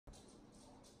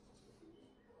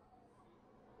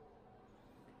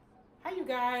Hi you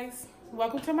guys,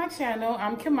 welcome to my channel.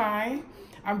 I'm Kimai.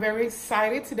 I'm very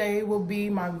excited. Today will be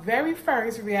my very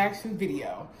first reaction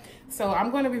video. So I'm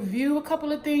going to review a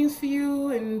couple of things for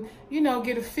you and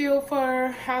get a feel for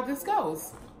how this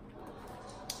goes.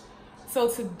 So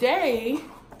today,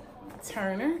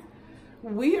 Turner,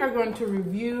 we are going to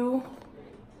review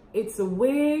It's a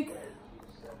Wig.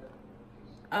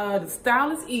 The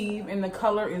style is Eve and the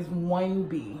color is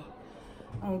 1B.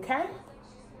 Okay,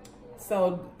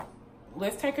 so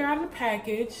let's take her out of the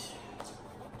package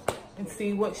and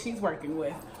see what she's working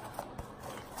with.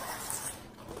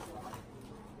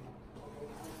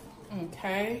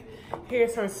 Okay,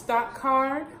 here's her stock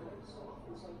card.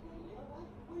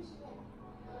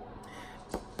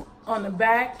 On the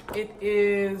back, it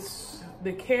is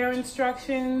the care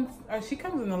instructions. She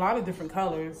comes in a lot of different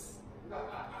colors.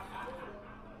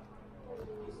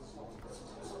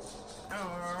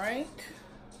 All right.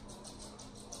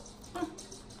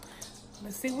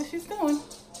 Let's see what she's doing.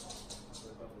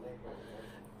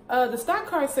 The stock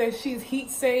card says she's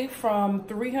heat safe from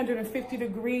 350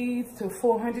 degrees to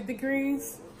 400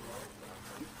 degrees.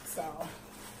 So,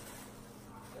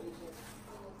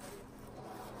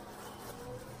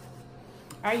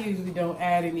 I usually don't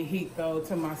add any heat though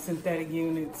to my synthetic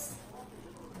units.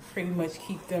 I pretty much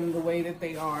keep them the way that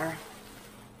they are.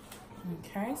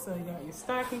 Okay, so you got your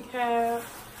stocking cap,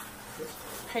 there's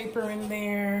paper in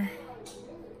there.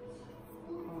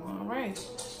 All right,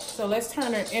 so let's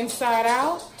turn her inside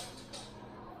out.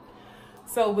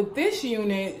 So with this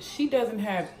unit, she doesn't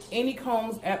have any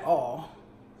combs at all.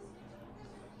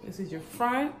 This is your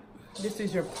front. This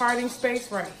is your parting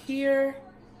space right here.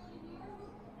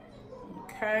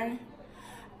 Okay.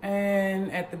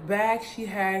 And at the back, she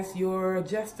has your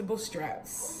adjustable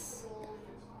straps.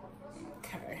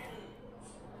 Okay.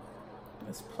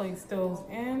 Let's place those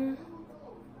in.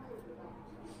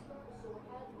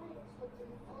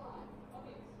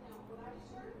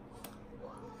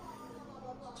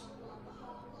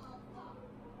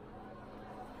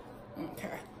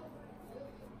 Okay.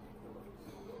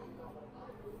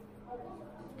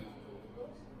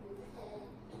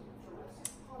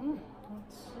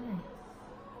 Let's see.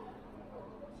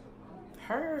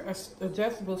 Her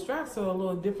adjustable straps are a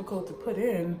little difficult to put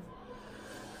in.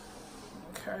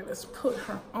 Okay, let's put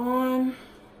her on.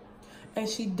 And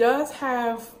she does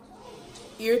have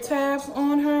ear tabs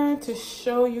on her to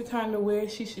show you kind of where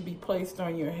she should be placed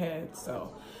on your head.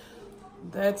 So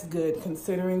that's good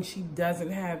considering she doesn't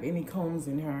have any combs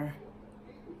in her.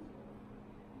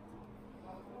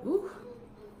 Ooh.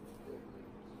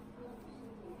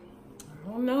 I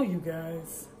don't know, you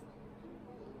guys.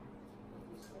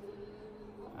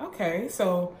 Okay,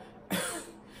 so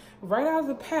right out of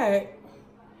the pack,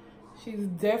 she's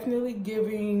definitely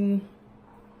giving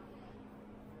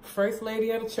First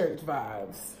Lady of the Church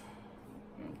vibes.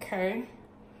 Okay.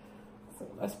 So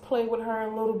let's play with her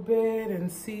a little bit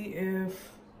and see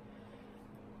if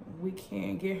we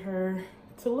can get her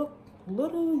to look a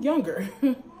little younger.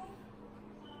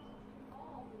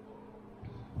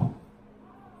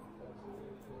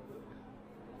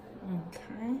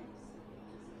 Okay.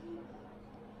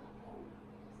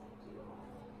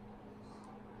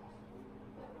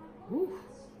 Ooh.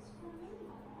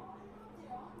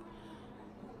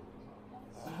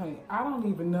 Honey, I don't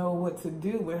even know what to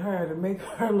do with her to make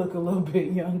her look a little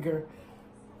bit younger.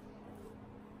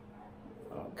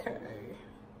 Okay.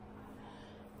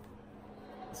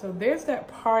 So there's that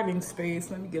parting space.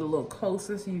 Let me get a little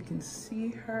closer so you can see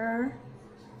her.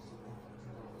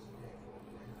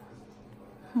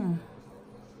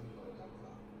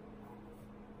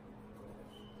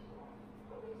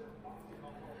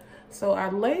 So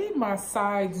I laid my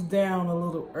sides down a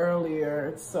little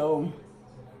earlier, so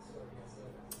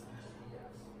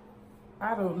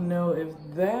I don't know if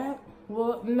that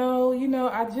will, no,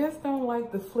 I just don't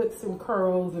like the flips and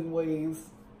curls and waves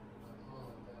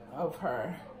of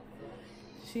her.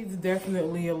 She's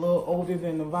definitely a little older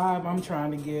than the vibe I'm trying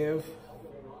to give.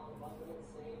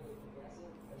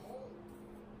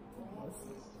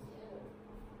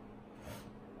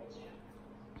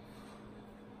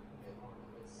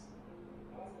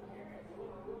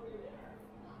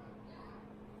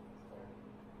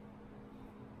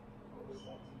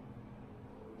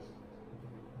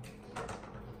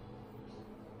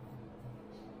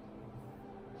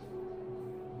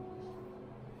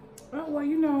 Oh,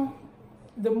 well,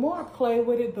 the more I play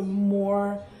with it, the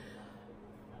more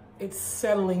it's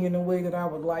settling in a way that I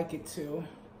would like it to.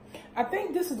 I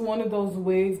think this is one of those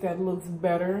wigs that looks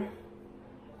better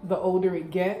the older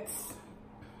it gets.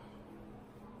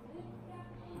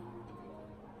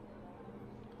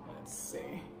 Let's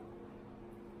see.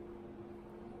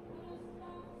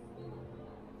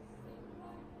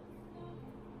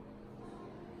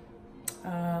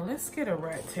 let's get a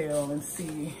rat tail and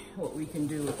see what we can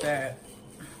do with that.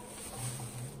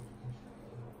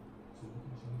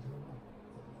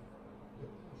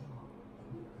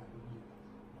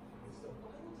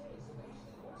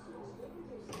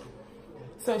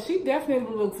 So she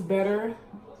definitely looks better,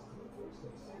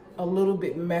 a little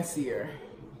bit messier.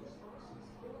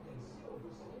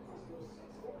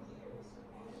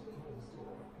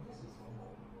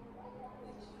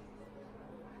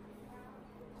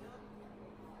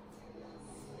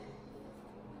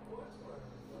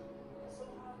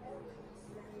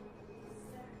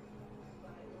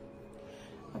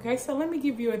 Okay, so let me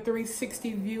give you a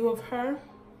 360 view of her.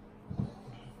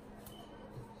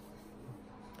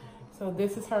 So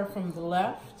this is her from the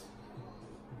left.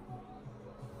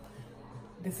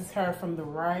 This is her from the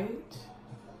right.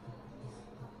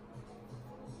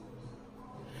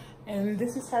 And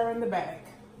this is her in the back.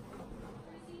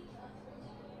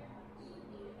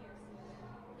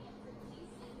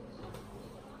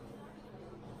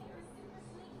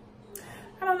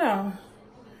 I don't know.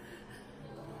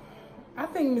 I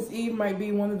think Miss Eve might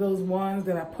be one of those ones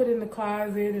that I put in the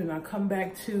closet and I come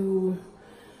back to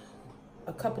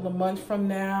a couple of months from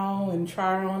now and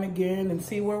try her on again and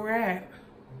see where we're at.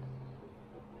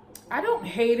 I don't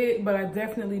hate it, but I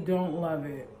definitely don't love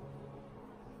it.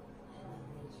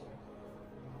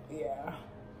 Yeah.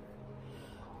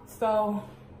 So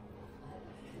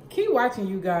keep watching,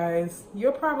 you guys.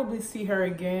 You'll probably see her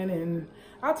again, and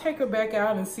I'll take her back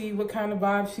out and see what kind of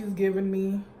vibe she's giving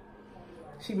me.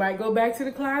 She might go back to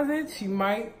the closet. She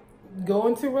might go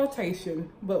into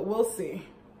rotation, but we'll see.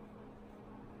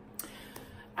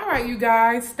 All right, you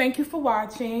guys, thank you for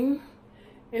watching.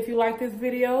 If you like this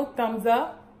video, thumbs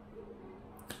up,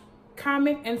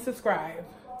 comment, and subscribe.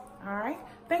 All right,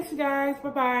 thanks, you guys.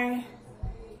 Bye-bye.